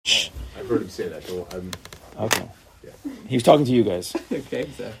heard him say that. So okay. Yeah. He was talking to you guys. Okay,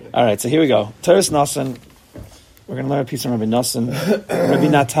 exactly. All right, so here we go. Rebbe Nosson. We're going to learn a piece from Rebbe Nosson. Rebbe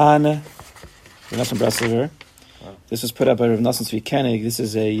Natan. Rebbe Nosson Breslover. Wow. This was put up by Rebbe Nosson Tzvi Koenig. This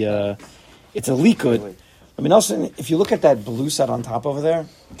is it's a likud. Rebbe Nosson, if you look at that blue set on top over there,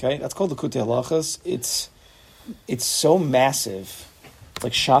 okay, that's called the Likutei Halachos. It's so massive. It's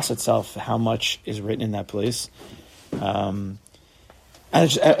like Shas itself, how much is written in that place. And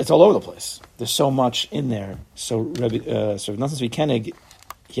it's all over the place. There's so much in there. So Rebbe Nosson Tzvi Koenig,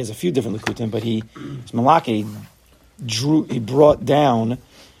 he has a few different likutim, but he brought down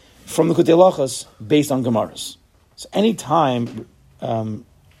from the Likutei Halachos based on Gemaras. So anytime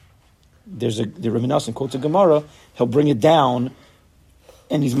the Rebbe Nosson quotes a Gemara, he'll bring it down,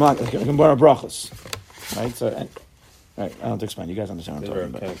 and he's like Gemara brachos, right? So, right, I don't have to explain. You guys understand what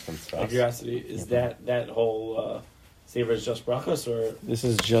I'm talking about. Out of curiosity, is that whole sefer is just brachos, or this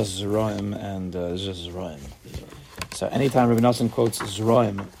is just Zeroim and it's just Zeroim. So anytime Rebbe Nosson quotes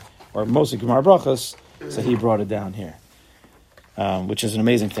Zeroim, or mostly Gemara brachos, so he brought it down here, which is an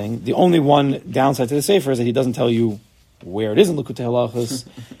amazing thing. The only one downside to the sefer is that he doesn't tell you where it is in Likutei Halachos.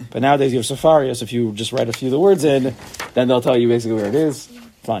 But nowadays you have Safari, so if you just write a few of the words in, then they'll tell you basically where it is.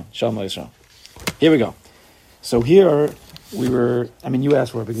 Fine. Shalom Aleichem. Here we go. So here we were, you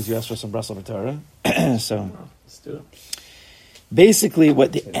asked for it because you asked for some Breslover Torah. So let's do it. Basically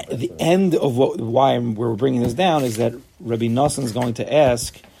what the end of why we're bringing this down is that Rebbe Nosson is going to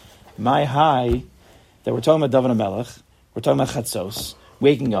ask, my high, that we're talking about David HaMelech, we're talking about chatzos,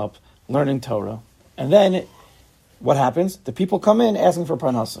 waking up, learning Torah, and then what happens? The people come in asking for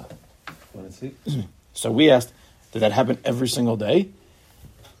parnasa. So we asked, did that happen every single day?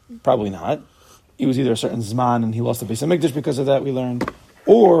 Probably not. It was either a certain zman and he lost the Beis HaMikdash because of that, we learned,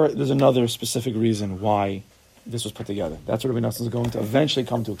 or there's another specific reason why this was put together. That's what Rebbe Nosson is going to eventually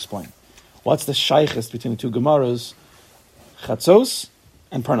come to explain. What's the shaykhest between the two Gemaras, chatzos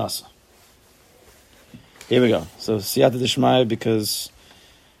and parnasa? Here we go. So siyata d'shmaya, because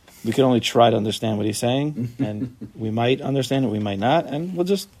we can only try to understand what he's saying, and we might understand it, we might not, and we'll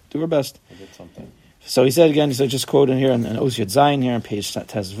just do our best. So he said again, so just quoting here on Osiyat Zayin here on page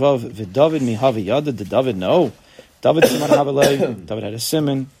Tezvav, V'David mihavi yada, did David know? David siman havelei, David had a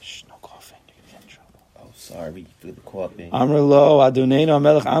simon. Shh, no coughing, you're going to get in trouble. Oh, sorry for the coughing. Amr lo, Aduneinu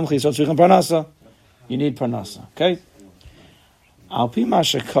HaMelech Amchi, so tzrichim parnasa. You need parnasa, okay? Al pi ma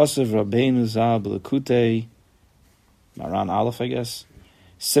shekasav Rabbeinu Zal b'Likutei, Maran Aleph, I guess.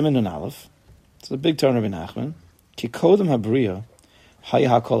 Siman and Aleph. It's a big turn of Nachman. Ki kodem habriya haya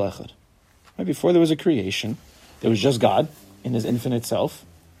hakol echad. Right before there was a creation, there was just God in His infinite self.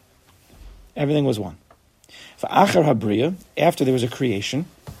 Everything was one. V'achar habriya, after there was a creation,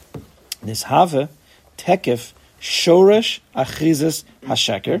 nishave tekef shoresh achizas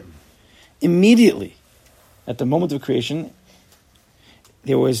hasheker. Immediately, at the moment of creation,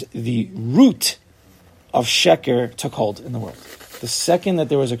 there was the root of sheker took hold in the world. The second that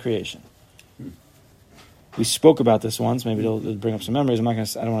there was a creation. We spoke about this once. Maybe it'll bring up some memories. I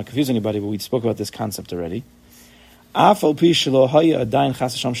don't want to confuse anybody, but we spoke about this concept already. There's no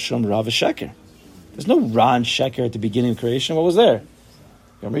Ran Sheker at the beginning of creation. What was there?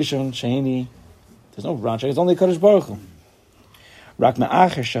 Yom Rishon, Shehini. There's no Ran Sheker. It's only Kadosh Baruch Hu. Rak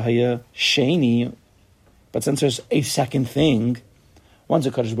Ma'acher Shehaya Shehini. But since there's a second thing, once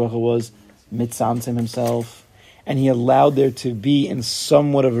the Kadosh Baruch Hu was Mitzamtzim himself, and he allowed there to be in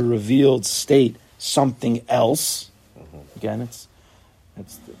somewhat of a revealed state something else. Again, it's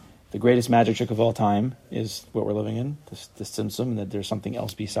the greatest magic trick of all time is what we're living in, the tzimtzum, that there's something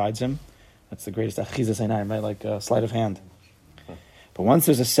else besides him. That's the greatest achizas einayim, right? Like a sleight of hand. But once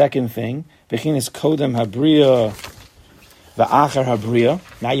there's a second thing, bechinas kodem habriya va'achar habriya.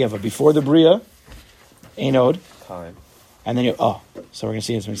 Now you have a before the bria, einod, time. And then so we're going to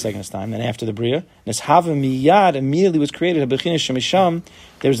see this in a second time. Then after the bria, neshava miyad immediately was created.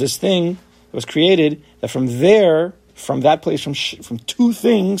 There's this thing that was created that from there, from that place, from two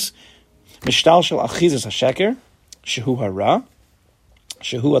things, mishtal shel achizas hasheker, shehu hara,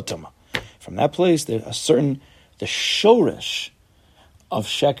 shehu atuma. From that place, the shorish of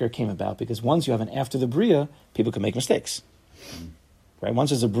sheker came about, because once you have an after the bria, people can make mistakes. Right?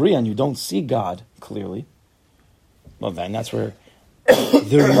 Once there's a bria and you don't see God clearly, well, then that's where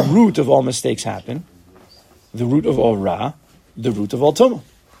the root of all mistakes happen, the root of all ra, the root of all tumah.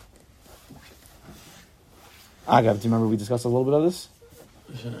 Agav, do you remember we discussed a little bit of this?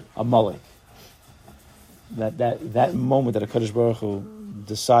 A Amalek. That moment that a Kadosh Baruch Hu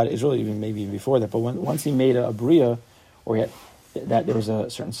decided, is really maybe even before that, but once he made a bria, or that there was a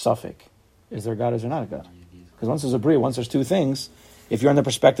certain suffix. Is there a God, is there not a God? Because once there's a bria, once there's two things, If you're in the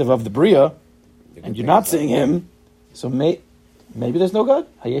perspective of the Bria, and you're not seeing him, so maybe there's no God.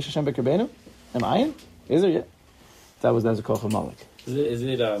 Hayesh Hashem b'kerbeinu? Am I in? Is there yet? That's a Koch Malik. Is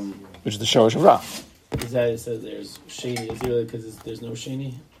it which is the Shorish of Ra. Is that it says there's Shani? Is it really because there's no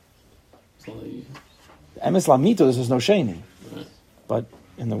Shani? It's only... Emes Lamito, there's no Shani. Right. But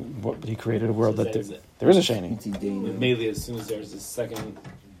he created a world that there is a Shani. Mainly as soon as there's a second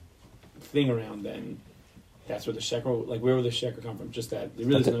thing around, then that's where the sheker, where would the sheker come from? Just that there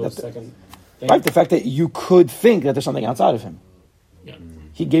really is no second thing. Right, the fact that you could think that there's something outside of him. Yeah.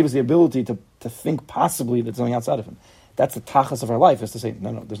 He gave us the ability to think possibly that there's something outside of him. That's the tachlis of our life, is to say,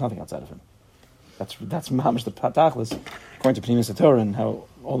 no, there's nothing outside of him. That's mamish the tachlis, according to Pnimis Torah and how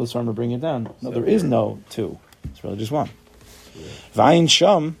all the Svarim are bringing it down. No, there is no two. It's really just one. V'ayin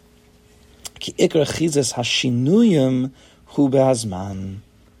sham ki ikra chizas hashinuyim hu be'azman.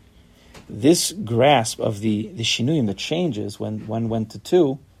 This grasp of the shinuyim, the changes when one went to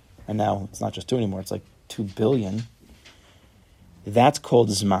 2, and now it's not just 2 anymore, it's like 2 billion. That's called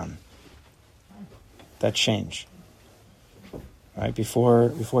zman. That change. Right? Before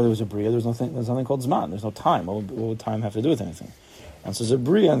there was a bria, there's nothing called zman. There's no time. What would time have to do with anything? Once there's a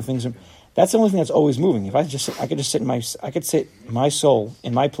bria and things are... That's the only thing that's always moving. If I could sit my soul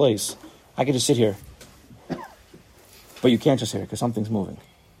in my place. I could just sit here. But you can't just hear it because something's moving.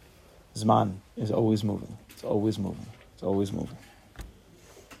 Zman is always moving. It's always moving. It's always moving.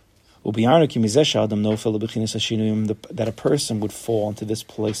 That a person would fall into this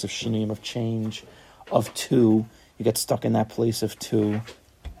place of shinuyim, of change, of 2. You get stuck in that place of 2.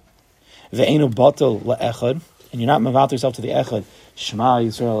 Ve'enu batel la'echad, and you're not mevatel yourself to the echad. Shema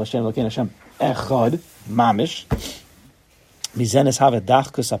Yisrael Hashem Elokeinu Hashem echad mamish. Mizenes have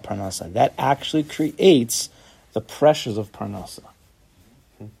dachkus parnasa. That actually creates the pressures of parnasa.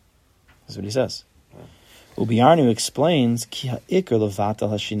 That's what he says. Ubiyarnu explains ki ha'ikr levatel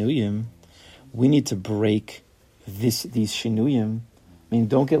hashinuyim. We need to break these shinuyim. I mean,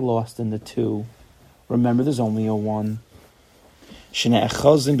 don't get lost in the 2. Remember, there's only a 1. Shnei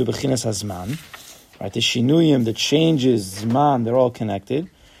echazim bebechinas hazman. Right, the shinuyim, the changes, zman, they're all connected.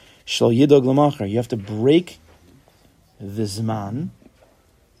 Shlo yidog l'machar. You have to break the zman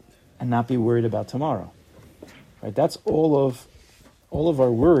and not be worried about tomorrow. Right, that's all of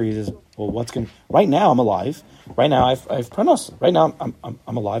our worries is, well, what's going? Right now I'm alive. Right now I've parnasa. Right now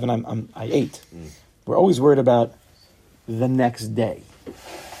I'm alive and I ate. We're always worried about the next day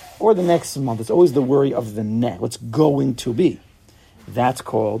or the next month. It's always the worry of the next. What's going to be? That's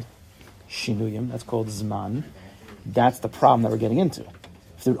called shinuyim. That's called zman. That's the problem that we're getting into.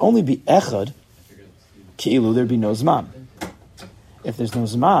 If there would only be echad, ki'ilu, there'd be no zman. If there's no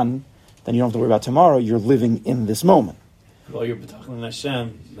zman, then you don't have to worry about tomorrow. You're living in this moment. Well, you're b'tachlim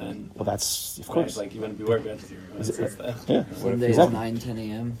Hashem, then... Well, that's, of course. Like, you wouldn't be worried about it. Yeah. Some days exactly. 9, 10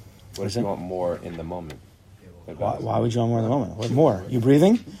 a.m. What if you want more in the moment? Why would you want more in the moment? What more? You're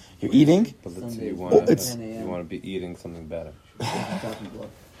breathing? You're eating? But let's say you Sundays, want to be eating something better.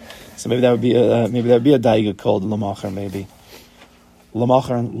 So maybe that would be a daiga called Lamacher, maybe.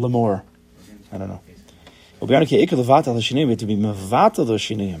 Lamacher and Lamor. I don't know. To be mevatel those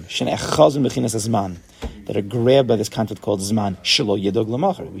shinuyim, that are grabbed by this concept called zman. Shelo yedog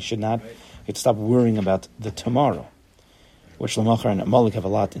lamacher. We have to stop worrying about the tomorrow, which Lamacher and Malik have a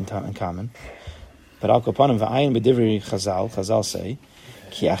lot in common. But al kopanim v'ayin b'divrei Chazal say,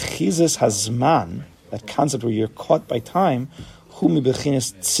 ki achizas hazman, that concept where you're caught by time, hu mi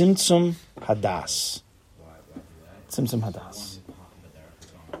bechinas tzimtzum hadas. Tzimtzum hadas.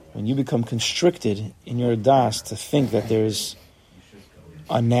 When you become constricted in your das to think that there's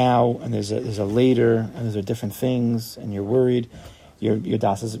a now and there's a later and there's different things and you're worried, your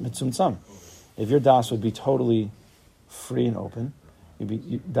das is mitzumtzum. If your das would be totally free and open,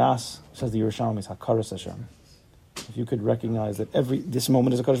 das, says the Yerushalmi, is hakaras Hashem. If you could recognize that this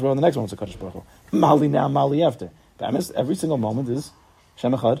moment is a Kadosh Baruch Hu, and the next moment is a Kadosh Baruch Hu. Mali now, Mali after. Every single moment is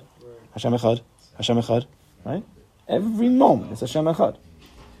Hashem Echad, Hashem Echad, Hashem Echad, right? Every moment is Hashem Echad.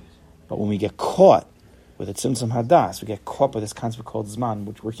 But when we get caught with a tzimtzum hadas, we get caught by this concept called zman,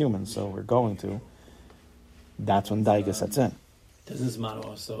 which we're humans, so we're going to. That's when daiga sets in. Doesn't zman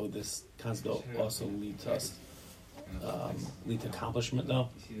also, this concept also lead to us, lead to accomplishment though?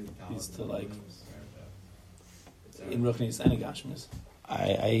 Leads to like, in Ruchnis and Agashmis.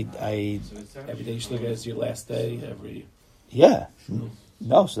 Every day you should look at it as your last day, Yeah.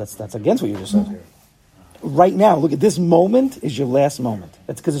 No, so that's against what you just said. Right now, look at this moment is your last moment.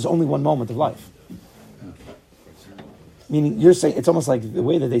 That's because there's only one moment of life. Meaning, you're saying, it's almost like, the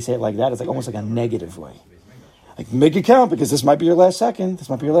way that they say it like that is like almost like a negative way. Like, make it count because this might be your last second. This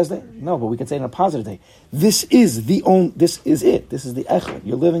might be your last day. No, but we could say it in a positive day. This is it. This is the echad.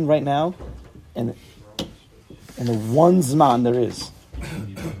 You're living right now in the one zman there is.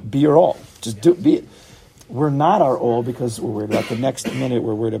 Be your all. Just be it. We're not our all because we're worried about the next minute.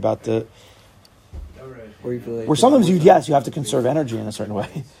 We're worried about the... Where sometimes you have to conserve energy in a certain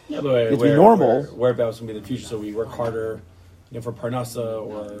way. Yeah, but be normal. Where about going to be the future, so we work harder, for parnasa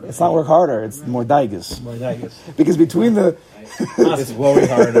or... It's not work harder, it's more daigas. More daigas. Because between the... It's worry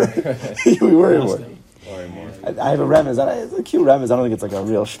harder. We worry more. Worry more. I have a remez. It's a cute remez. I don't think it's like a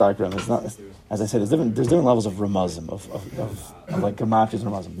real stark remez. It's not, as I said, there's different levels of ramazim, of like gamachis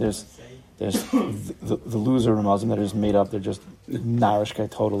and ramazim. There's the loser ramazim that are just made up. They're just narishkai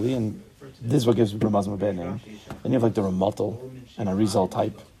totally, and this is what gives ramazim a bad name. Then you have like the ramatal and a Rizal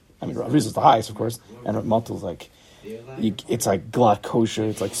type. I mean, Rizal's the highest, of course, and ramatal's like it's like glot kosher.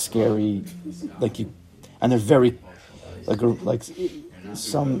 It's like scary, and they're very like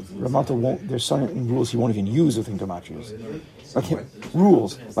some ramatal won't. There's some rules he won't even use within gematrias. Like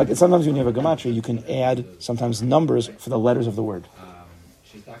rules, like sometimes when you have a gematria, you can add sometimes numbers for the letters of the word.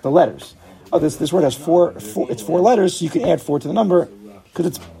 The letters. Oh, this word has four. It's 4 letters, so you can add 4 to the number because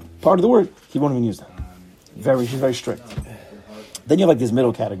it's part of the word. He won't even use that. He's very strict. Then you have like this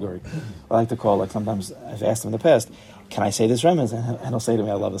middle category. I like to call, like sometimes I've asked him in the past, can I say this remez? And he'll say to me,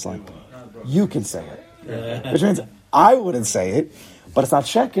 I love this line. You can say it, which means I wouldn't say it, but it's not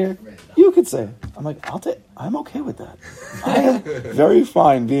sheker. You could say it. I'm like, I'm okay with that. I am very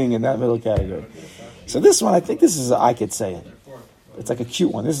fine being in that middle category. So this one, I think this is I could say it. It's like a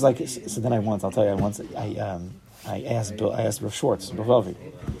cute one. This is like so. Then I'll tell you. I asked Rav Schwartz, Bavavi.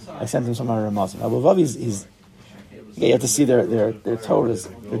 I sent him some other Ramazim. Now Bavavi's you have to see their Torahs.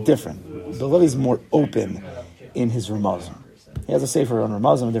 They're different. Bavavi's more open in his Ramazim. He has a sefer on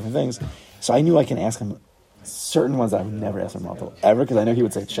Ramazim and different things. So I knew I can ask him certain ones I would never ask him about ever because I know he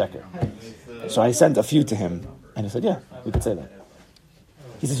would say sheker. So I sent a few to him, and he said, "Yeah, we could say that."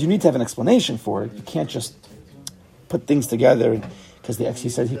 He says, "You need to have an explanation for it. You can't just put things together." Because he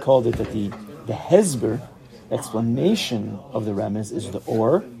said he called it that the hezber explanation of the remez is the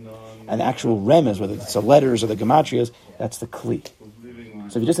or, and the actual remez, whether it's the letters or the gematrias, that's the kli.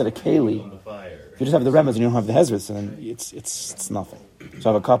 So if you just had a keli, if you just have the remez and you don't have the hezber, then it's nothing.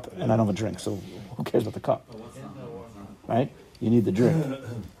 So I have a cup and I don't have a drink. So who cares about the cup, right? You need the drink.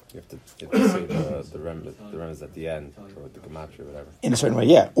 You have to say the remez at the end, or the gematria, or whatever. In a certain way,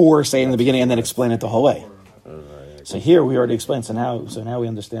 yeah. Or say it in the beginning and then explain it the whole way. So here we already explained. So now we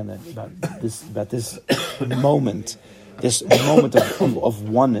understand that about this moment of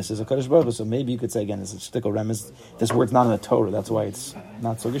oneness is a Kadosh Baruch Hu. So maybe you could say again, this is shtickle remez. This word's not in the Torah. That's why it's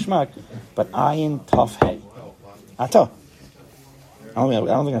not so gishmak. But ayin taf hey, atah. I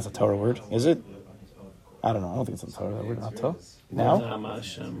don't think that's a Torah word, is it? I don't know. I don't think it's a Torah word. Atah. Now.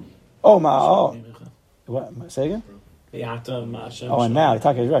 What? Say again. Oh, and now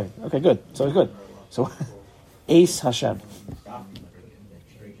Taka is right. Okay, good. So it's good. So. Eis Hashem.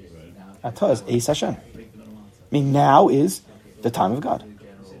 Atah is Eis Hashem. I mean, now is the time of God.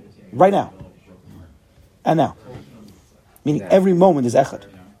 Right now. And now. Meaning every moment is Echad.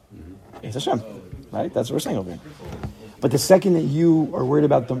 Eis Hashem. Right? That's what we're saying over here. But the second that you are worried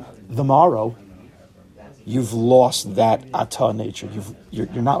about the morrow, you've lost that Atah nature. You're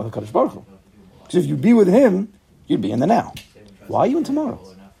not with the Kadosh Baruch Hu. Because if you'd be with Him, you'd be in the now. Why are you in tomorrow?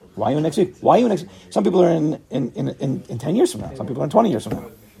 Why are you next week? Why are you next? Some people are in 10 years from now. Some people are in 20 years from now.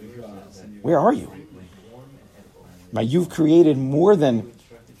 Where are you? Right? You've created more than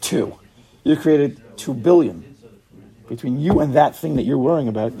 2. You've created 2 billion. Between you and that thing that you're worrying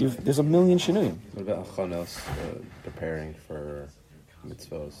about, there's a million shinuyim. What about achanos, preparing for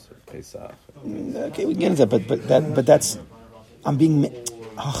mitzvos or Pesach? Okay, we can get into that, but that's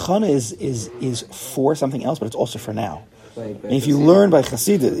hachana is for something else, but it's also for now. And if you learn by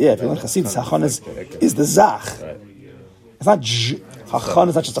Chassidus, Chachana is the zach. It's not Chachana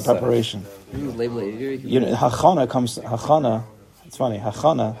is not just a preparation. Chachana comes Chachana. It's funny.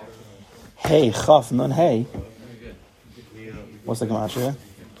 Chachana, hey chaf nun hey. What's the gematria?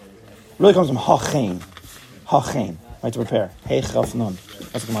 Really comes from hachein, right, to prepare. Hey chaf nun.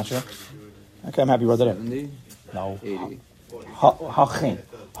 What's the gematria? Okay, I'm happy you wrote that in. No. Hachein.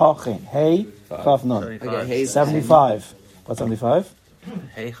 Hey chaf nun. Okay, 75. What's 75?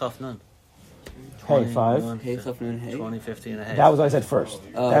 Hey Chafnan. Hey 5. Hey Chafnan. Hey 2050 and a hey. That was what I said first.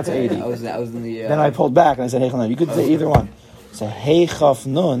 That's 80. I was in the. Then I pulled back and I said hey Chafnan. You could say either one. So hey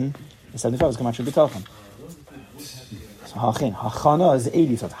Chafnun is 75. It's Gematria B'Tachan. So Hachana is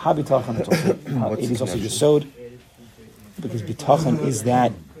 80. So it's Habitachan. It's also 80 is also Yesod. Because B'Tachan is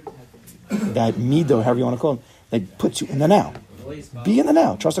that mido, however you want to call it. That puts you in the now. Be in the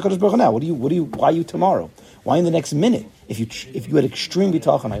now. Trust HaKadosh Baruch Hu now. Why are you tomorrow? Why in the next minute? If you had extreme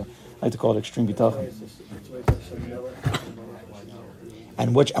bitachon, I like to call it extreme bitachon.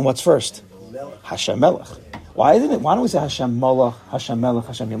 And what's first? Hashem Melech. Why don't we say Hashem Malach, Hashem Melech,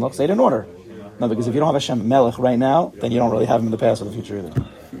 Hashem Yamlach? Say it in order. No, because if you don't have Hashem Melech right now, then you don't really have him in the past or the future either.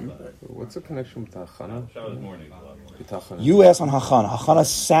 What's the connection with Hachana? You ask on Hachana. Hachana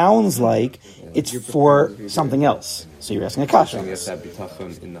sounds like it's for something else. So you're asking a kasha. You have to have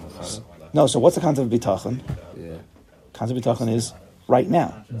bitachon in the Hachana? No, so what's the concept of bitachon? Yeah. Concept of bitachon is right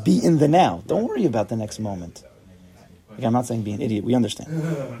now. Be in the now. Don't worry about the next moment. Again, I'm not saying be an idiot. We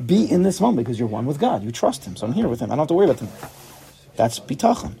understand. Be in this moment because you're one with God. You trust Him. So I'm here with Him. I don't have to worry about Him. That's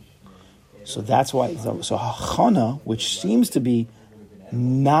bitachon. So that's why. So hachana, which seems to be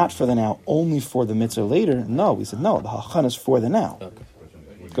not for the now, only for the mitzvah later. No, we said no. The hachana is for the now. Okay.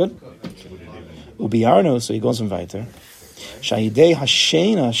 Good. Ubiarno. So he goes from weiter. Shayidei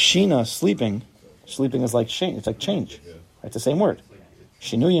hashena shina sleeping. Sleeping is like change. It's like change. Right? It's the same word.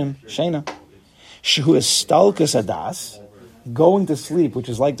 Shinuyim shena. Shehu estalkas adas. Going to sleep, which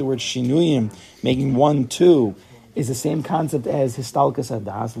is like the word shinuyim, making 1, 2, is the same concept as histalkas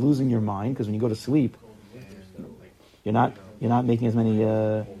adas, losing your mind. Because when you go to sleep, you're not making as many.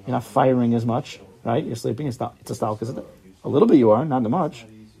 You're not firing as much, right? You're sleeping. It's a stalkas adas. A little bit you are, not much.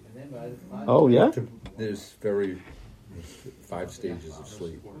 Oh yeah. There's 5 stages of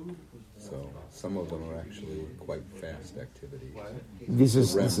sleep, so some of them are actually quite fast activities.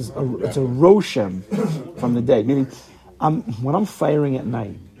 It's a roshem from the day. Meaning, when I'm firing at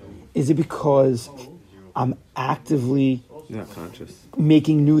night, is it because I'm actively not conscious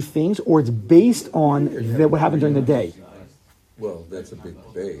making new things, or it's based on what happened during the day? Well, that's a big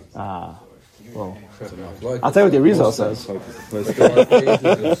debate. Well, Like I'll tell you what the Rizal says. There are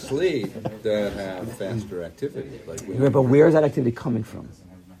phases of sleep that have faster activity. But where is that activity coming from?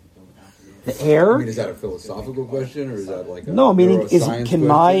 The air? I mean, is that a philosophical question, or is that like a no? Meaning,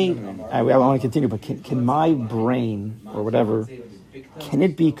 I want to continue, but can my brain or whatever, can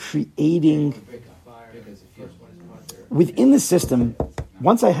it be creating within the system?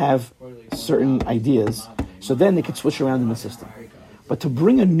 Once I have certain ideas, so then they could switch around in the system. But to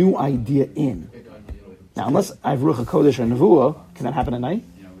bring a new idea in, now unless I have Ruach HaKodesh or Nevuah, can that happen at night?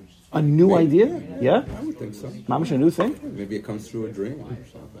 A new idea? Yeah? I would think so. Mamash, a new thing? Maybe it comes through a dream or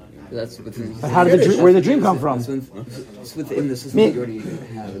something. That's within. But how did where did the dream come from? It's within the system that you already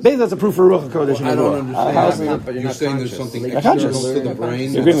have. Basically, that's a proof for Ruach HaKodesh and I don't Nevuah. understand. But You're saying there's something You're external conscious. to the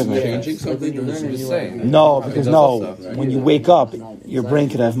brain You agree with that's me? changing something? Or is it just saying? No, because when you wake up, your brain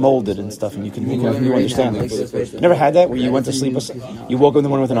could have molded and stuff, and you can have new understandings. You never had that, where you went to sleep, you woke up in the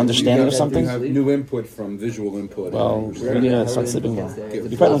morning with an understanding of something? You have new input from visual input. Well, we need to start sleeping more.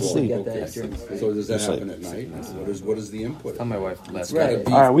 You probably don't sleep. So does that happen at night? What is the input? Tell my wife last Right.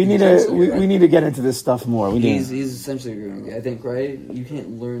 All right, we need to get into this stuff more. He's essentially agreeing with you. I think, right? You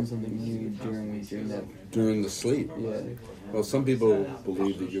can't learn something new during the sleep. Yeah. Well, some people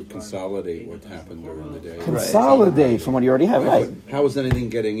believe that you consolidate what happened during the day. Consolidate from what you already have, right? How is anything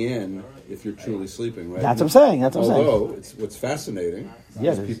getting in if you're truly sleeping, right? That's what I'm saying. Although, what's fascinating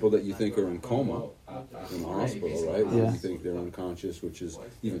Yeah, is people that you think are in coma in the hospital, right? Yeah. You think they're unconscious, which is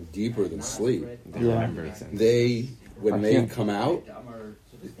even deeper than sleep. Yeah. When they come out,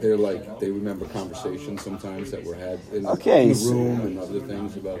 they're like, they remember conversations sometimes that were had in the room and other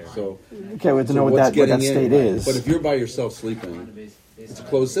things about, Okay, we have to know what that state is. But if you're by yourself sleeping, it's a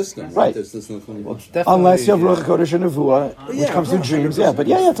closed system, right? There's nothing. Unless you have Ruach HaKodesh and Nevuah, which comes through dreams, but that's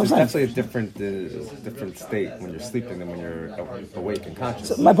what I'm saying. It's definitely a different state when you're sleeping than when you're awake and conscious.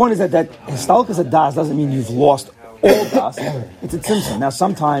 So my point is that histalkas adas doesn't mean you've lost all das. It's a tzimtzum. Now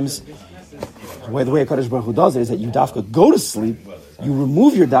sometimes, the way HaKadosh Baruch Hu does it is that you dafka go to sleep, you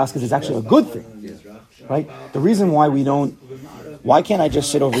remove your das because it's actually a good thing, right? The reason why can't I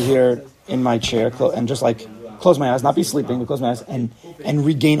just sit over here in my chair and just like close my eyes, not be sleeping, but close my eyes and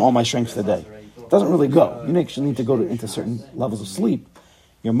regain all my strength for the day? It doesn't really go. You actually need to go into certain levels of sleep.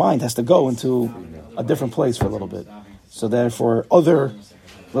 Your mind has to go into a different place for a little bit. So therefore, other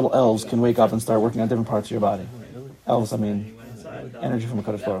little elves can wake up and start working on different parts of your body. Elves, I mean, energy from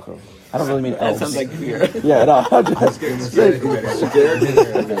HaKadosh Baruch Hu. I don't really mean elves. That sounds like fear. Yeah, no.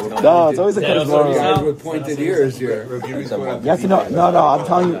 No, it's always a HaKadosh Baruch Hu. Guys with pointed ears here. You have to know. No, I'm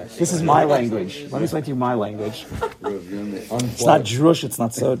telling you, this is my language. Let me explain to you my language. It's not drush, it's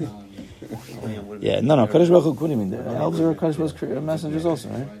not sod. Yeah, no. Kadosh Baruch Hu, what do you mean? The elves are Kadosh Baruch Hu's messengers also,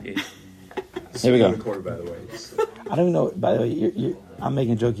 right? Here we go. I don't even know. By the way, I'm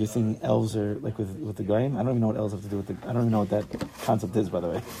making a joke. You're thinking elves are like with the goyim. I don't even know what elves have to do with the. I don't even know what that concept is. By the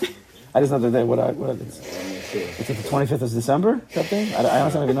way, I just know the day. What it's at the 25th of December. That thing. I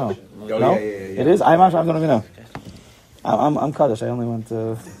don't even know. No, it is. I don't even know. I'm Kaddish. I only went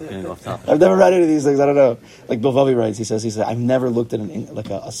to. I've never read any of these things. I don't know. Like Bill Vovey writes, he says, I've never looked at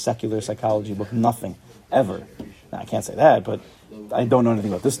a secular psychology book. Nothing, ever. Now, I can't say that, but I don't know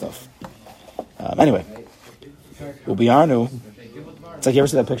anything about this stuff. Anyway, Ubiarnu. It's like you ever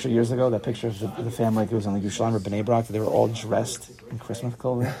see that picture years ago? That picture of the family like it was on the Yerushalayim or Bnei Brak. They were all dressed in Christmas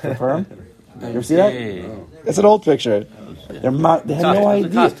clothing for Purim. You ever see that? It's an old picture. They had no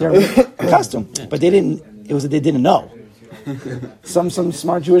idea. They're a costume, but they didn't. It was that they didn't know. Some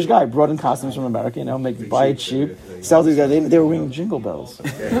smart Jewish guy brought in costumes from America, buy it cheap, sell these guys. They were ringing jingle bells.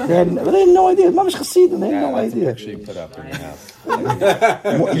 They had no idea. Mamash Chassidim, they had no idea. Actually, put up in your house.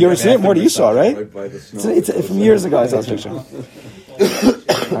 You ever seen it? More than you saw, right? It's from years ago. I saw this picture.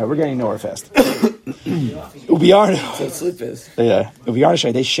 All right, we're getting nowhere fast. Ubiyarnu. So sleep is. Yeah. Ubiyarnu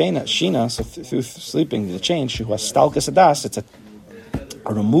Shay, they Shina, so through sleeping, the change, who has Stalkas Adas, it's a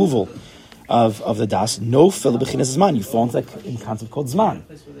removal of the das, no fill bechinas zman. You fall into that concept called zman.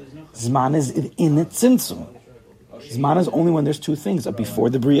 Zman is in its tzimtzum. Zman is only when there's two things, a before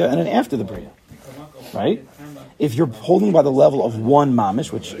the bria and an after the bria. Right? If you're holding by the level of one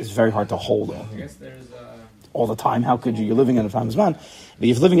mamish, which is very hard to hold all the time, how could you? You're living in a time of zman. But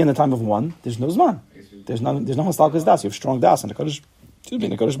if you're living in the time of one, there's no zman. There's no hastalkas das. You have strong das in the Kodesh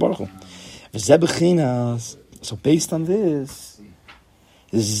Baruch Hu. So based on this,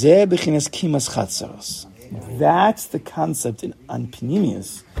 that's the concept on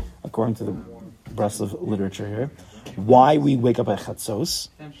Panemius, according to the Breslov literature here. Why we wake up at chatzos,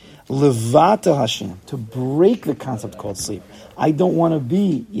 levata Hashem, to break the concept called sleep. I don't want to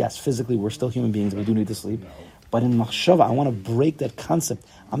be, yes, physically we're still human beings, we do need to sleep, but in machshava, I want to break that concept.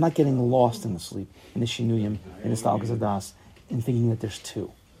 I'm not getting lost in the sleep, in the shinuyim, in the stalkas adas, in thinking that there's two.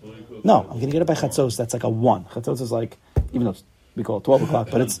 No, I'm going to get up by chatzos. That's like a one. Chatzos is like, even though we call it 12 o'clock,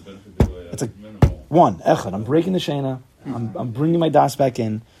 but it's a one, echad. I'm breaking the shena. I'm bringing my das back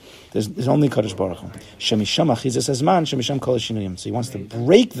in. There's only Kodesh Baruch Hu. Shemisham achizas hazman, shemisham kol hashinuyim. So he wants to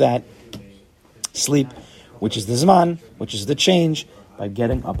break that sleep, which is the zman, which is the change, by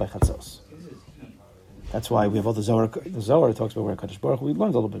getting up by chatzos. That's why we have all the Zohar. The Zohar talks about where Kodesh Baruch Hu. We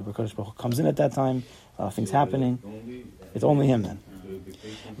learned a little bit where Kodesh Baruch Hu comes in at that time. Things happening. It's only him then.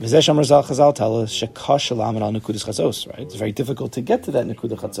 Chazal tell us right? It's very difficult to get to that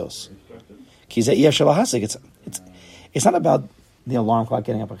nekuda chatzos. It's not about the alarm clock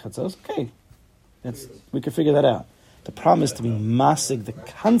getting up at chatzos. Okay, we can figure that out. The problem is to be masig the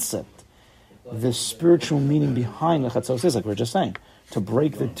concept, the spiritual meaning behind the chatzos is like we were just saying, to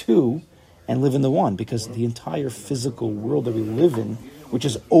break the two and live in the one, because the entire physical world that we live in, which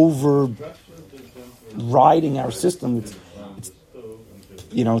is overriding our system, it's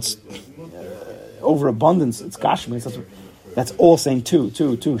overabundance. It's gashmi. That's all saying two.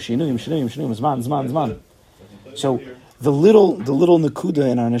 Shinuyim, zman. So the little nekuda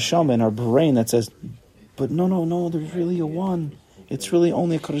in our neshama, in our brain, that says, but no, there's really a one. It's really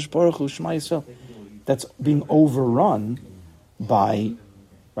only a Kodesh Baruch Hu, Shema Yisrael. That's being overrun by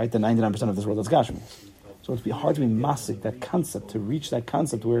the 99% of this world that's gashmi. So it's hard to be masik that concept, to reach that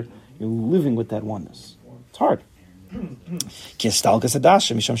concept where you're living with that oneness. It's hard. Because the stalkas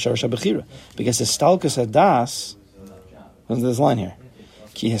hadas, listen to this line here.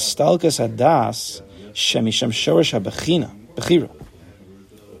 Ki histalkas hadas shemisham shorish habechira.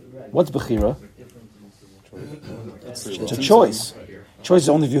 What's bechira? It's a choice. Choice is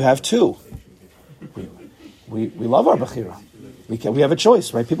only if you have two. We love our bechira. We have a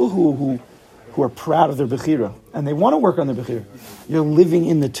choice, right? People who are proud of their bechira and they want to work on their bechira. You're living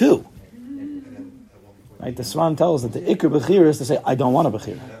in the two. Right? The Swan tells that the ikr bechira is to say, I don't want a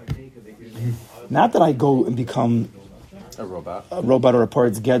bechira. Not that I go and become a robot or a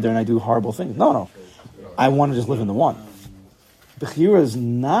part together and I do horrible things. No. I want to just live in the one. Bechira is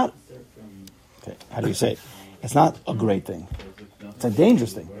not, how do you say it? It's not a great thing. It's a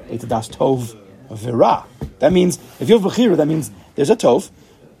dangerous thing. It's a das tov v'ra. That means, if you have bechira, that means there's a tov,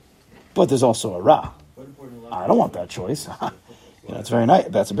 but there's also a ra. I don't want that choice. It's very nice.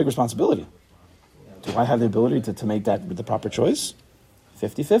 That's a big responsibility. Do I have the ability to make that the proper choice?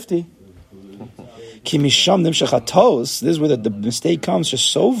 50-50. This is where the mistake comes.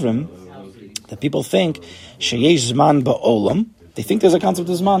 Shesovrim, that people think sheyesh zman ba'olam. They think there's a concept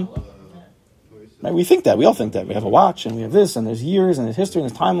of zman. Right? We think that. We all think that. We have a watch, and we have this, and there's years, and there's history, and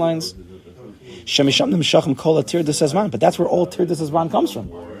there's timelines. But that's where all tirdas zman comes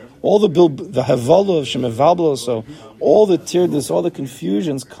from. All the havalah of shemevablo, so all the tirdas, all the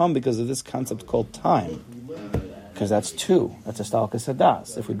confusions come because of this concept called time. because that's two. That's a stalkus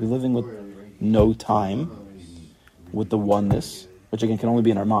hadas. If we'd be living with no time, with the oneness, which again can only be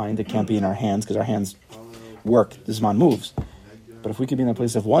in our mind, it can't be in our hands because our hands work. The Zman moves. But if we could be in a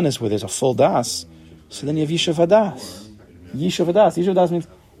place of oneness where there's a full das, so then you have Yishuv Hadas. Yishuv Hadas. Yishuv Hadas means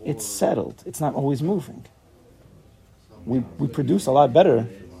it's settled. It's not always moving. We produce a lot better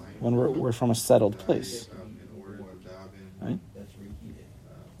when we're from a settled place. Right?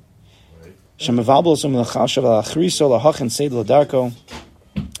 People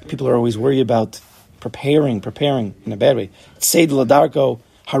are always worried about preparing in a bad way. Seidel Adarko,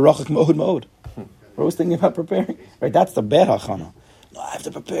 harachik mode. We're always thinking about preparing. Right? That's the bad hachana. No, I have to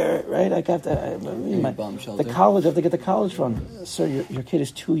prepare, right? I have to. The college, I have to get the college fund. Sir, your kid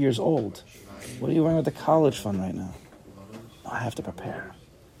is 2 years old. What are you worrying about the college fund right now? No, I have to prepare.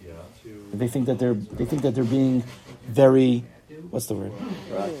 They think that they're being very, what's the word?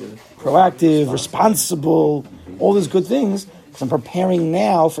 Proactive, responsible, all these good things. Because I'm preparing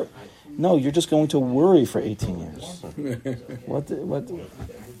now for. No, you're just going to worry for 18 years. What?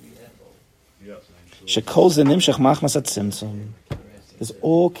 Shekol ze nimshach machmas at tzimtzum. This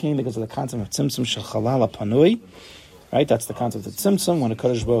all came because of the concept of tzimtzum shel chalal panui. Right? That's the concept of tzimtzum, when the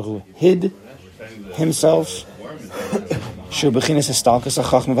Kadosh Baruch Hu hid himself. Shu b'chinas histalkas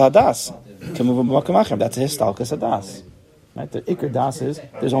hachachma v'hadas. Kemu b'makom achar. That's a histalkas hadas. Right? The ikar das is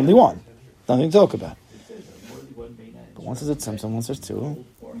there's only one. Nothing to talk about. But once there's a tzimtzum, once there's two,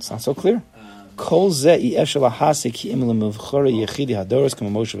 it's not so clear. To really be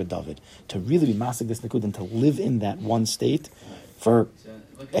masik this nikud and to live in that one state for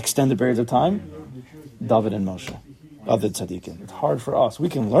extended periods of time, David and Moshe, other tzaddikim. It's hard for us. We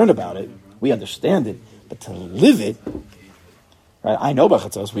can learn about it, we understand it, but to live it, right? I know about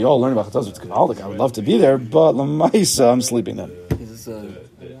chatzos. We all learn about chatzos. It's gewaldic. I would love to be there, but l'maisa, I'm sleeping then. This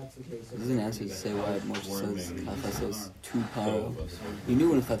is an answer to say why Moshe says chatzos to Paro. He knew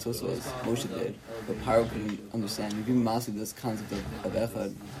what a chatzos was. Moshe did, but Paro couldn't understand. He didn't master this concept of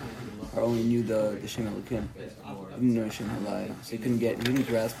echad. Or only knew the Shem Elokim. He didn't know Shem Halai, so he didn't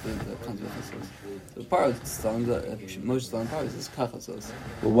grasp the concept of chatzos. So Paro Moshe's telling Paro is chatzos.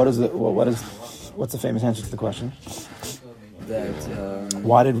 Well, what's the famous answer to the question? That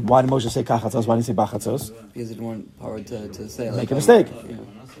why did Moshe say kachatzos? Why didn't he say bachatzos? Because he didn't want Paro to say make a mistake. Yeah.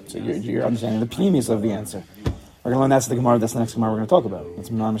 So you're understanding the pneumius of the answer. We're going to learn that's the Gemara. That's the next Gemara we're going to talk about. That's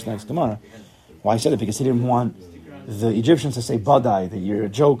Menarmish next Gemara. Why he said it? Because he didn't want the Egyptians to say badai, that you're a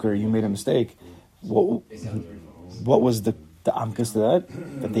joker, you made a mistake. What was the amkus to that?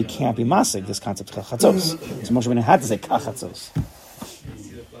 That they can't be masig, this concept of chatzos. So Moshe Rabbeinu had to say kachatzos.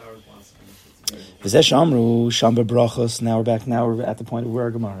 Now we're back. Now we're at the point of where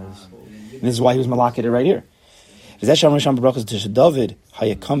our Gemara is. And this is why he was malaked right here. David hayakam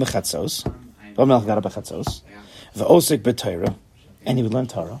b'chatzos, Melech got up b'chatzos, v'osik b'Torah, and he would learn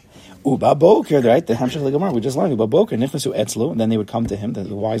Torah. Uba boker, right? The Hamshach Gemara we just learned. Uba boker nifnasu etzlu, and then they would come to him,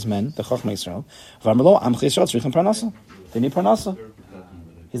 the wise men, the Chachmei Yisrael. V'amrlo amchei Yisrael tzrichim parnasa. They need parnasa.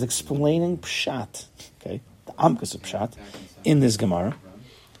 He's explaining pshat, okay, the amkus of pshat in this Gemara.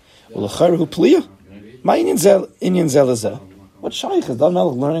 U'lecharu pliya, ma inyan zel lezeh. What shaykh is David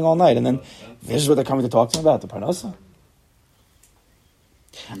Melech learning all night, and then this is what they're coming to talk to him about, the parnasa.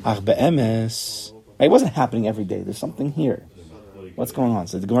 Ach be'emes, it wasn't happening every day. There's something here. What's going on?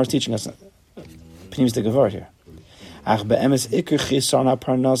 So the Gemara is teaching us Pnimis the Gemara here. Ach be'emes ikr chisarna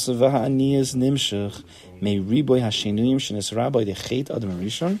parnasa v'ha'aniyas nimshach me riboy hashenuyim shenis raboy dechet adam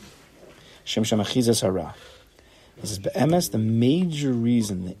rishon shem shemachizas hara. This is be'emes, the major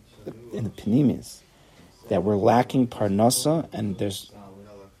reason in the Pnimis that we're lacking parnasa and there's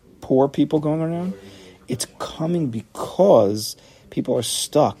poor people going around. It's coming because people are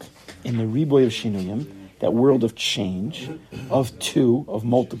stuck in the riboy of shinuyim, that world of change, of two, of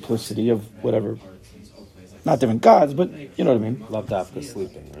multiplicity, of whatever. Not different gods, but you know what I mean. Lavdafka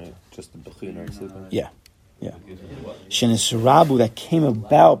sleeping, right? Just the Bechina sleeping. Yeah. Shenis Rabu, that came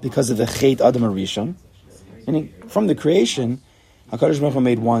about because of the Chet Adam Arishon. Meaning, from the creation, HaKadosh Baruch Hu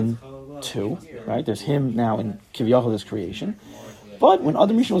made 1, 2, right? There's him now in Kiviyachol, this creation. But when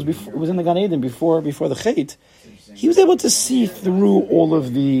Adam Rishon was in the Gan Eden before the Chet, he was able to see through all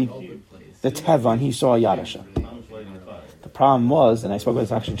of the Teva, and he saw Yad Hashem. The problem was, and I spoke about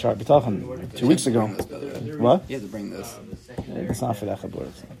this actually in Shar B'Tachon 2 weeks ago. What? You have to bring this. It's not for that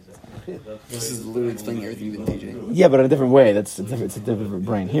Chabura. This is literally explaining everything you've been teaching. Yeah, but in a different way. It's a different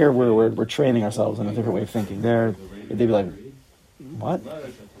brain. Here, we're training ourselves in a different way of thinking. There, they'd be like, what?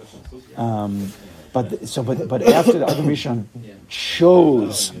 But after the Adam Rishon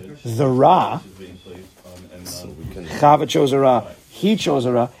chose the Ra, Chava chose a Ra, he chose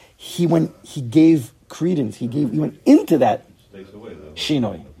a Ra. He gave credence. He went into that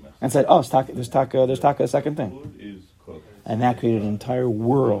shinoi and said, "Oh, there's taka a second thing," and that created an entire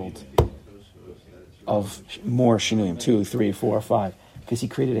world of more shinuyim, 2, 3, 4, 5, because he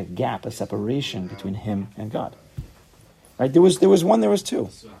created a gap, a separation between him and God. Right? There was one, there was two.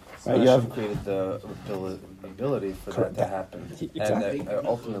 So right? Hashem created the ability for that to happen, Exactly. and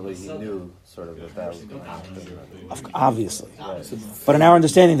ultimately he knew sort of that was going to happen. Obviously, Right. but in our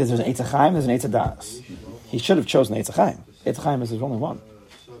understanding, that there's an Eitz Chaim, there's an Eitz Das. He should have chosen Eitz Chaim. Eitz Chaim is there's only one,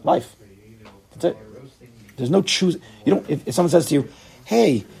 life. That's it. There's no choose. You don't. If someone says to you,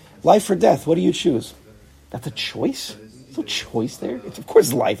 "Hey, life or death, what do you choose?" That's a choice. There's no choice there. Of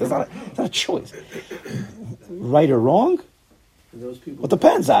course, life. It's not a choice. Right or wrong? And those people, Well, it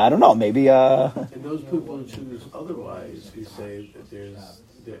depends. I don't know. Maybe. and those people who choose otherwise, you say that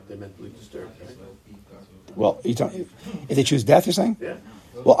they're mentally disturbed, right? Well, if they choose death, you're saying? Yeah.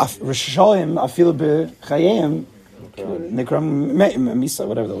 Well, Rishonim afilu b'chayim nikram misa,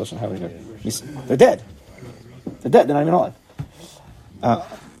 whatever the lashon how here. They're dead. They're dead. They're not even alive.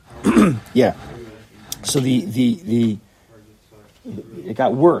 Yeah. So the it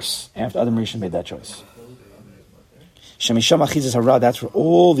got worse after Adam Rishon made that choice. Shemisham achizas hara. That's where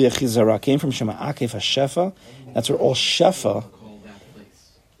all the achizas hara came from. Shema akef hashefa. That's where all shefa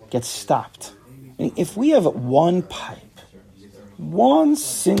gets stopped. I mean, if we have one pipe, one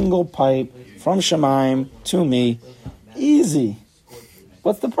single pipe from Shemaim to me, easy.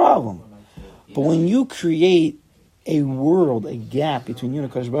 What's the problem? But when you create a world, a gap between you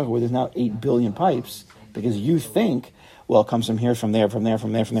and Kadosh Baruch Hu, where there's now 8 billion pipes, because you think, well, it comes from here, from there, from there,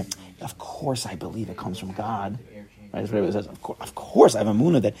 from there, from there. Of course I believe it comes from God. Right? That's what it says. Of course I have a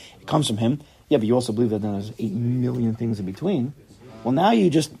munah that it comes from Him. Yeah, but you also believe that there's 8 million things in between. Well, now the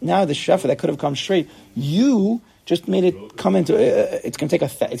shefa that could have come straight, you just made it come into. It's going to take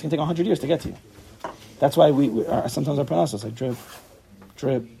 100 years to get to you. That's why we sometimes our pronounce like drip,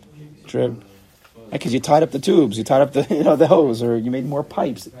 drip, drip, because you tied up the tubes, you tied up the hose, or you made more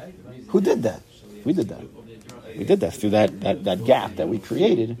pipes. Who did that? We did that. We did that through that gap that we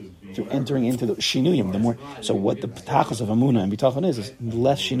created through entering into the shinuyim. The more so, what the tachos of Amunah and bitachon is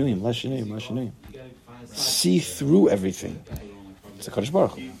less shinuyim, less shinuyim, less shinuyim. See through everything. It's a Kadosh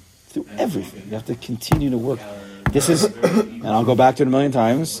Baruch Hu. Through everything. You have to continue to work. This is, and I'll go back to it a million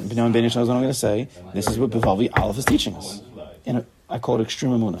times, and Binyamin Ben Ish knows what I'm going to say. This is what Bevalvi Aleph is teaching us. I call it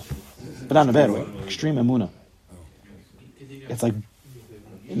extreme Emunah. But not in a bad way. Extreme Emunah. It's like,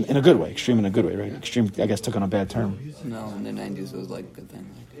 in a good way. Extreme in a good way, right? Extreme, I guess, took on a bad term. No, in the 90s it was like a good thing.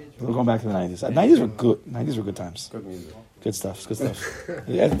 We're going back to the 90s. 90s were good. 90s were good times. Good music. Good stuff. Good stuff.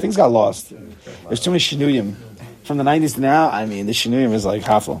 Yeah, things got lost. There's too many shinuyim. From the 90s to now, I mean, the shinuyim is like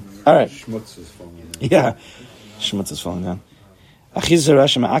hafel. All right. Schmutz is falling down. Yeah. Schmutz is falling down. Achizera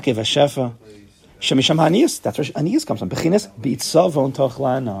shema akev hashefa. Shemisham haniyas. That's where haniyas comes from. Bechinas bi'itzavon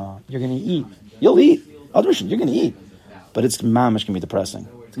tochlana. You're going to eat. You'll eat. You're going to eat. But it's mamish can be depressing.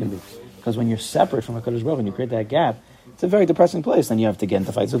 It's going to be because when you're separate from a Kadosh Baruch Hu and you create that gap, it's a very depressing place. Then you have to get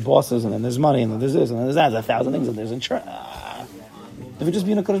into fights with bosses, and then there's money, and then there's this, and then there's that. There's 1,000 things, and there's insurance. If you just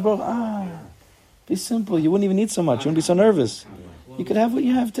be in a Kadosh Baruch Hu, be simple. You wouldn't even need so much. You wouldn't be so nervous. You could have what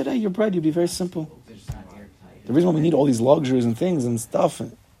you have today. Your bread. You'd be very simple. The reason why we need all these luxuries and things and stuff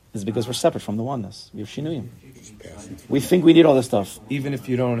is because we're separate from the oneness. We have shinuyim. We think we need all this stuff. Even if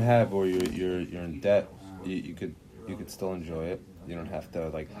you don't have, or you're in debt, you could still enjoy it. You don't have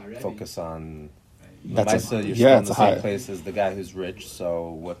to focus on. You're still in the same place as the guy who's rich. So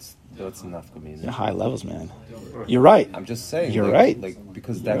what's enough to mean? High levels, man. You're right. I'm just saying. You're right.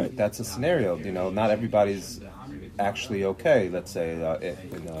 Because that's a scenario. Not everybody's actually okay. Let's say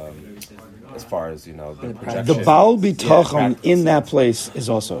as far as the projection. The Baal B'tachon in that place is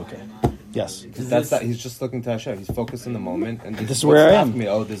also okay. Yes. That's that. He's just looking to Hashem. He's focused in the moment. And this is where I am.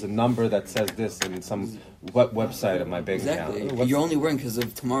 There's a number that says this in some website of my bank account. You're only worrying because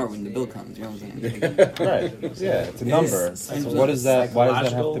of tomorrow when the bill comes. You know what I'm saying? Right. Yeah, it's a number. So what is that? Why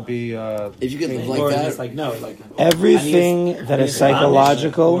does that have to be? If you get like or that, is it everything that is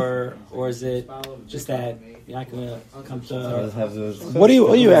psychological. Or is it just that you're not going to come to? What are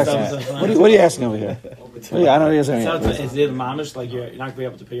you asking? What are you asking over here? I don't know what you're saying. Is it mamish like you're not going to be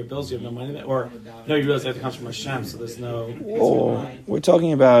able to pay your bills? You have no money, or no? You realize that it comes from Hashem, so there's no. We're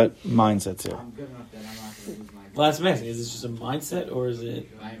talking about mindsets here. Well, that's amazing. Is this just a mindset, or is it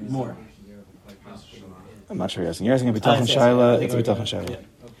more? I'm not sure you're asking. You're asking a bitachon shaila. It's a bitachon shaila.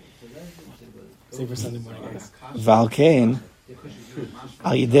 Same for Sunday morning, guys. Valkein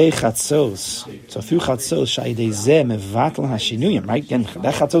al yidei chatzos. So through chatzos, sha'idei zeh mevatel hashinuyim. Right? Again,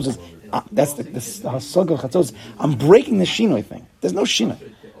 that chatzos is that's the hasag of chatzos. I'm breaking the shinoi thing. There's no shinoi.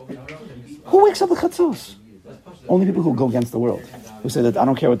 Who wakes up with chatzos? Only people who go against the world, who say that I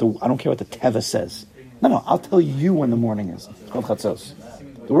don't care what the teva says. No, I'll tell you when the morning is. It's called chatzos.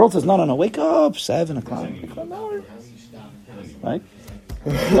 The world says no, wake up 7 o'clock. Right?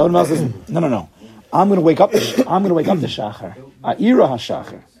 The other man says no. I'm going to wake up the shachar. A'ira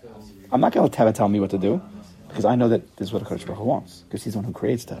hashachar. I'm not going to let teva tell me what to do, because I know that this is what HaKadosh Baruch Hu wants, because he's the one who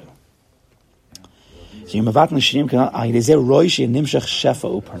creates teva.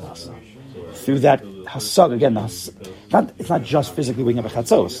 Through that hasag, again, it's not just physically waking up at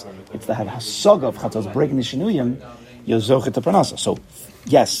chatzos. It's the hasag of chatzos, breaking the shinuyim, yozochet to parnasa. So,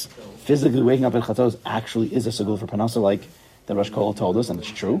 yes, physically waking up at chatzos actually is a segul for parnasa, like the Rosh Kol told us, and it's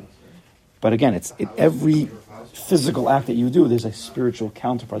true. But again, every physical act that you do, there's a spiritual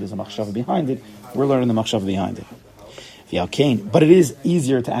counterpart, there's a machshava behind it. We're learning the machshava behind it. But it is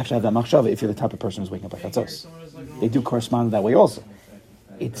easier to actually have that machshava if you're the type of person who's waking up at chatzos. They do correspond that way also.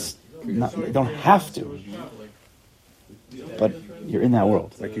 It's not, they don't have to, but you're in that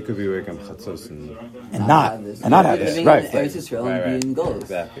world. Like you could be waking up chatzos and not have this, right?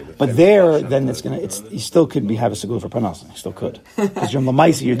 Exactly. But there, then you still could have a segula for parnasa. You still could, because you're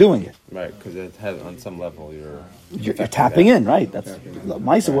lamaisa, you're doing it. Right, because it has, on some level you're tapping in, right? That's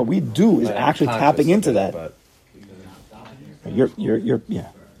lamaisa. What we do is actually tapping into that. But You're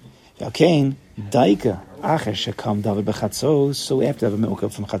Kain daika. Acher shekam David bechatzos. So after David woke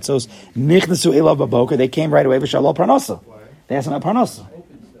up from chatzos, nichnasu elav baboker. They came right away. V'shalom parnasa. They asked him about parnasa.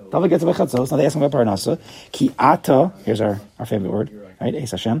 David gets about chatzos. Now they ask him about parnasa. Ki ata. Here's our favorite word, right? Eis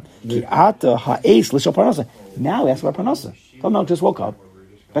Hashem. Ki ata ha'eis l'shal parnasa. Now he asks about parnasa. David just woke up.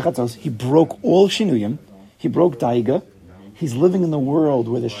 Bechatzos. He broke all shinuyim. He broke daiga. He's living in the world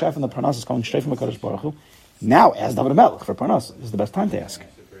where the chef and the parnasa is coming straight from HaKadosh Baruch Hu. Now ask David Melech for parnasa. This is the best time to ask.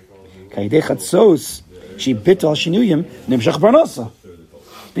 Kaidei chatzos. She bit al shinuyim nimshach parnasa.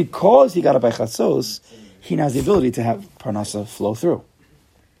 Because he got it by chatzos, he now has the ability to have parnasa flow through.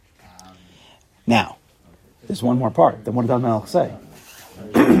 Now, there's one more part. Then what did David Melech say?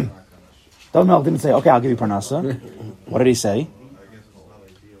 David Melech didn't say, "Okay, I'll give you parnasa." What did he say?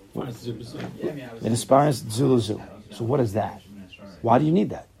 Inisparis zuluzu. So what is that? Why do you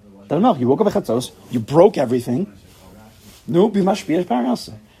need that? David Melech, you woke up at chatzos, you broke everything. No, b'mashpiyah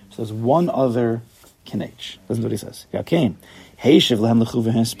parnasa. So there's one other kinech. Listen to what he says. Yakein. Heishiv lehem lechu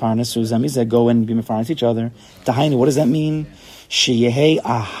v'hes parnasu zamizeh. Go and be mefarnas each other. Tahainu, what does that mean? Sheyehei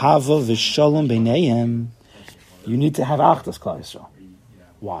ahava v'shalom b'neihem. You need to have achdas, Klal Yisrael.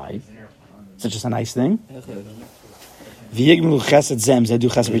 Why? Is it just a nice thing? V'yigmelu chesed zem. They do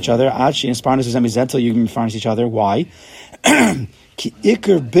chesed for each other. Ad she'es parnasu zamizeh till you mefarnas each other. Why? Ki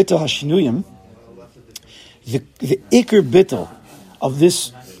ikar bittel hashinuyim. The ikar bittel of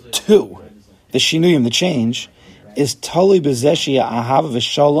this two, the shinuyim, the change, is tali bezeshia ahava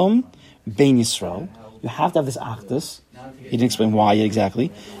v'shalom bein Yisrael. You have to have this achdus. He didn't explain why yet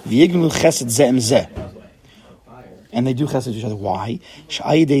exactly. V'yigmelu chesed zeh zeh, and they do chesed with each other. Why?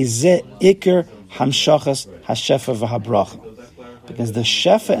 Sh'ayidei zeh iker hamshachas hashefa v'habracha. Because the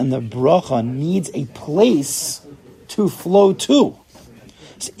shefa and the bracha needs a place to flow to.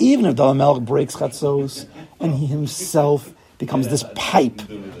 So even if David Melech breaks chatzos and he himself becomes this pipe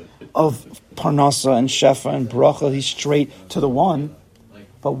of parnasa and shefa and bracha, he's straight to the one.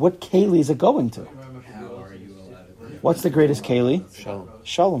 But what keli is it going to? What's the greatest keli?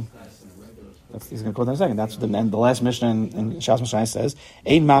 Shalom. He's going to go there in a second. That's what the last Mishnah in Shas Mishai says.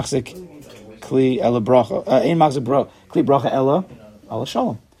 Ein machzik kli ela bracha. Ein machzik kli bracha ela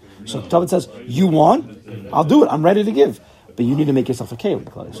shalom. So David says, you want? I'll do it. I'm ready to give. But you need to make yourself a keli.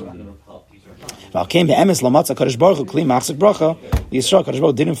 Kadosh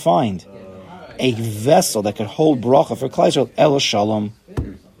Baruch didn't find a vessel that could hold bracha for Klal Yisrael. El shalom.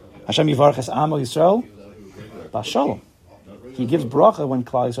 Hashem yivarach es amo Yisrael b'shalom. He gives bracha when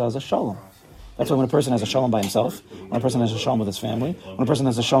Klal Yisrael has a shalom. That's why when a person has a shalom by himself, when a person has a shalom with his family, when a person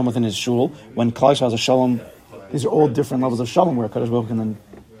has a shalom within his shul, when Klal Yisrael has a shalom, these are all different levels of shalom where Kadosh Baruch can then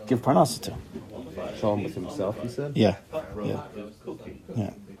give parnasa to. Shalom with himself, you said? Yeah.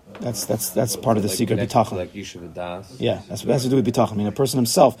 That's part of the secret bitachon. Like Yishuv Das. Yeah, that's what has to do with bitachon. I mean, a person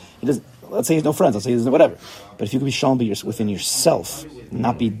himself, he doesn't. Let's say he has no friends. Let's say he doesn't. Whatever. But if you can be shalom within yourself,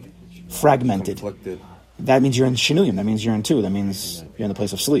 not be fragmented, Conflicted. that means you're in shinuyim. That means you're in two. That means you're in the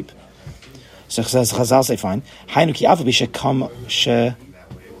place of sleep. So Chazal say, fine. Hainu ki afav b'she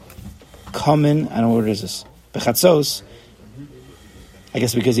kamen. I don't know what it is. This bechatzos. I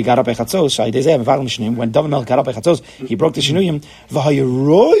guess because he got up by chatzos, when David Melech got up by chatzos, he broke the shinuyim.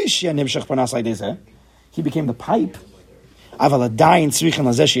 He became the pipe.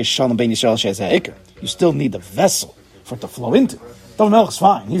 You still need the vessel for it to flow into. David Melech's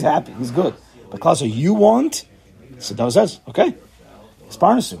fine. He's happy. He's good. But Klaus, you want? So David says, okay, it's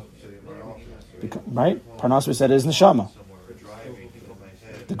Parnasu. Right? Parnasu we said is Neshama.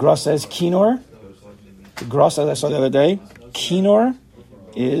 The Gross says Kinor. The Gross, as I saw the other day, Kinor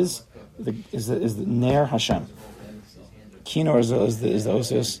is the Ner Hashem. Kinor is the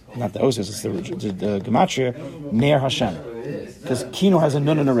Osis, not the Osis, it's the Gematria, Ner Hashem. Because Kinor has a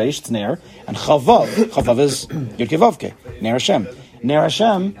Nun and a Reish, it's Ner, and Chavav is Yud Kevavke, Ner Hashem. Ner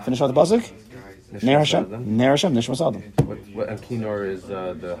Hashem, finish out the Pasuk? Ner Hashem, Nishmas Adam. What and Kinor is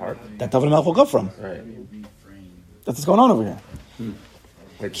the heart? That David Melech will go from. Right. That's what's going on over here.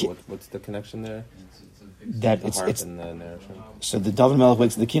 Wait, what's the connection there? That the it's and the Ner Hashem. So the David Melech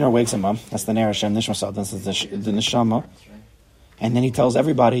wakes, the Kinor wakes him up. That's the Ner Hashem, Nishmas Adam. That's the Neshama. And then he tells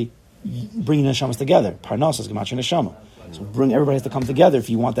everybody, bring the Neshamas together. Parnas is Gematria Neshama. So everybody has to come together if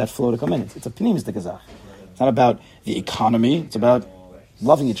you want that flow to come in. It's a pnimistic gazach. It's not about the economy. It's about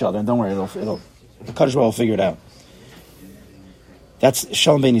loving each other. And don't worry, the Kaddish will figure it out. That's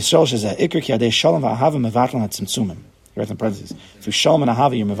Shalom Bein Yisrael. She says, Iker ki adei Shalom va'ahava mevatlan hatzimtzumim. You're in parentheses. Through Shalom and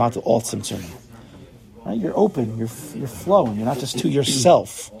Ahava, you're mevatel all tzimtzumim. Right? You're open. You're flowing. You're not just to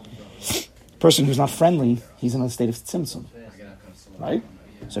yourself. Person who's not friendly, he's in a state of tzimtzum. Right?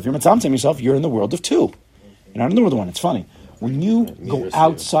 So if you're mitzamtzim yourself, you're in the world of two. You're not in the world of one. It's funny. When you go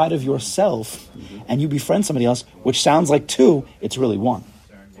outside of yourself and you befriend somebody else, which sounds like two, it's really one.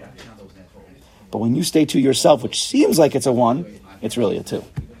 But when you stay to yourself, which seems like it's a one, it's really a two.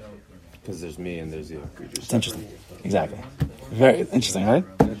 Because there's me and there's you. It's interesting. Exactly. Very interesting, right?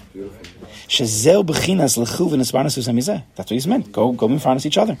 That's what he's meant. Go in front of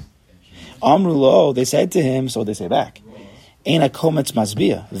each other. Amrulo, they said to him, so they say back. Right,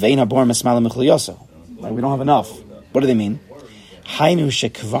 we don't have enough. What do they mean?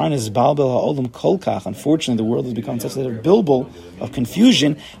 Unfortunately, the world has become such a bilbil of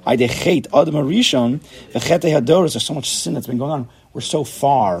confusion. There's so much sin that's been going on. We're so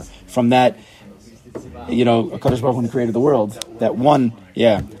far from that, HaKadosh Baruch Hu, when he created the world, that one,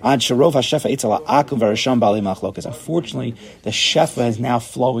 Unfortunately, the Shefa is now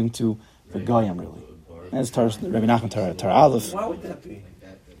flowing to the Goyim, really. That's Rebbe Nosson, Torah Aleph. Why would that be?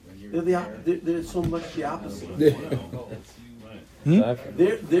 They're so much the opposite. They're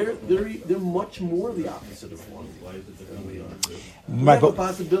much more the opposite of one. Right, but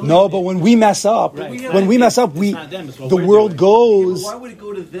when we mess up, the world goes. Why would it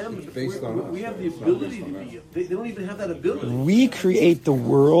go to them? We have the ability to be. They don't even have that ability. We create the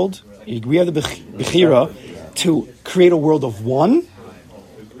world. We have the bechira to create a world of one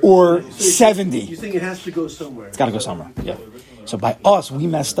or 70. You think it has to go somewhere? It's got to go somewhere. Yeah. So by us, we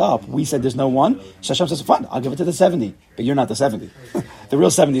messed up. We said there's no one. So Hashem says, fine, I'll give it to the 70. But you're not the 70. The real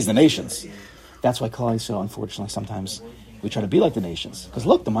 70 is the nations. That's why Klal Yisrael, unfortunately, sometimes we try to be like the nations. Because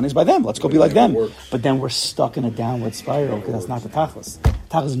look, the money's by them. Let's go be like them. But then we're stuck in a downward spiral because that's not the tachlis.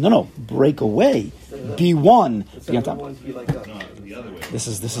 Tachlis, no, break away. Be one. Be on top. This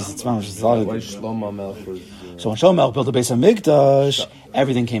is it's why Shlomo Melech was... So when Shlomo Melech built the base of Mikdash,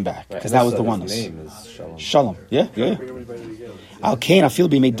 everything came back. Because that was the oneness. His name is Shalom. Shalom. Yeah. Al Kain, I feel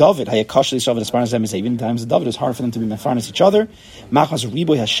be made David. Hayakashli Shavit as far as them is even times the David is hard for them to be mefarnas each other. Machmas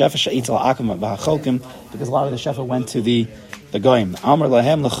Riboy has Shefa Shaitel Akum V'Cholkim, because a lot of the Shefa went to the Goyim. Amr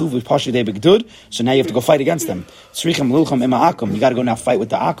Lahem Lachuv Pashi De Begdud. So now you have to go fight against them. Tzrichim Lulcham Ima Akum. You got to go now fight with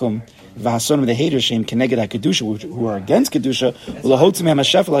the Akum. V'Hasonim the haters Shem Keneged HaKedusha, who are against Kedusha. Ulahotzim Hem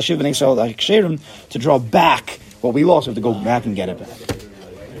HaShefa Lashiv V'Nei Yisrael HaKsherim, to draw back what we lost. We have to go back and get it back.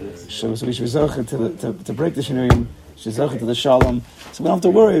 So we should to break the Shinurim. She's to the Shalom. So we don't have to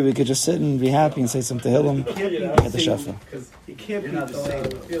worry. We could just sit and be happy and say some Tehillim and get the Shefa. It can't be the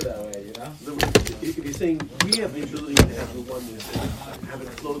same. Feel that way, If you're saying we have the ability to have the oneness and have it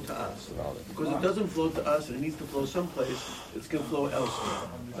flow to us, because it doesn't flow to us and it needs to flow someplace, it's going to flow elsewhere.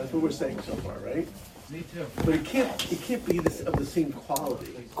 That's what we're saying so far, right? Me too. But it can't be of the same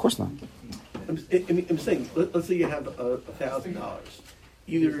quality. Of course not. I'm saying, let's say you have $1,000.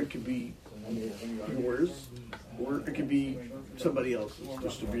 Either it could be yours, or it could be somebody else's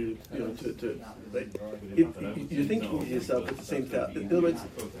distributed. You're thinking to yourself at the same time. In other words,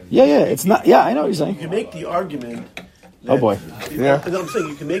 it's not. Yeah, I know what you're saying. You make the argument. Oh boy. Yeah. I'm saying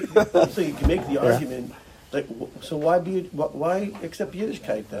you can make the argument. Like, so why accept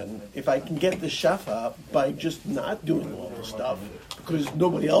Yiddishkeit then? If I can get the shafa by just not doing all the stuff because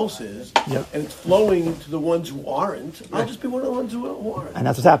nobody else is, and it's flowing to the ones who aren't, I'll just be one of the ones who aren't. And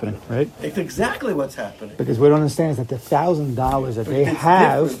that's what's happening, right? It's exactly what's happening. Because we don't understand is that the $1,000 that they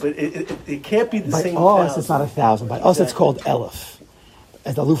have, but it can't be the same. By us, it's not 1,000. By us, it's called Elif.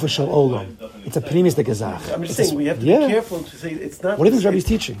 as the Lufa Shel Olam. It's a Pnimis de Gezach. I'm just saying we have to be careful to say it's not. What do you think Rebbe's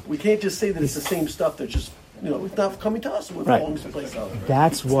teaching? We can't just say that it's the same stuff. They're just it's not coming to us. It belongs to place out.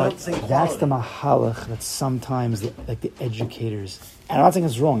 That's the mahalach that sometimes the educators, and I'm not saying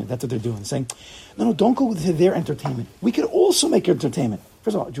it's wrong. That's what they're doing. They're saying, no, don't go to their entertainment. We could also make entertainment.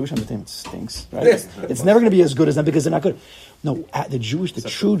 First of all, Jewish entertainment stinks, right? It's never going to be as good as them because they're not good. No, the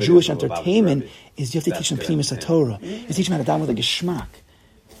true Jewish entertainment is you have to teach them Pnimis HaTorah. You teach them how to down with a geschmack.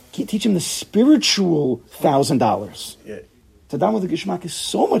 Teach them the spiritual $1,000. To down with a geschmack is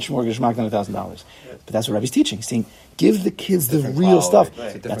so much more geschmack than $1,000. But that's what Rebbe's teaching. He's saying, give the kids the real stuff.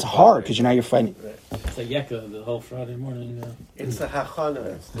 That's hard because you're fighting. It's like Yeka the whole Friday morning. It's the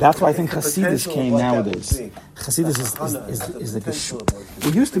hachana. That's why I think Hasidus came nowadays. Hasidus is the geschmack.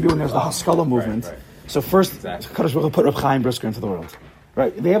 It used to be when there was the Haskalah movement. So first, Kadosh Baruch Hu put Reb Chaim Brisker into the world.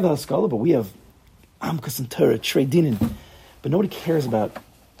 Right? They have the Haskalah, but we have Amkas and Torah, Trei Dinin. But nobody cares about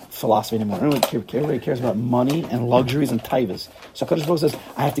philosophy anymore. Everybody cares about money and luxuries and taivas. So Kadosh Baruch Hu says,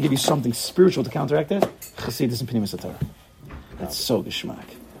 I have to give you something spiritual to counteract that. Hasidus and Pnimis HaTorah. That's so geschmack.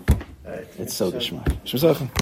 It's so geschmack.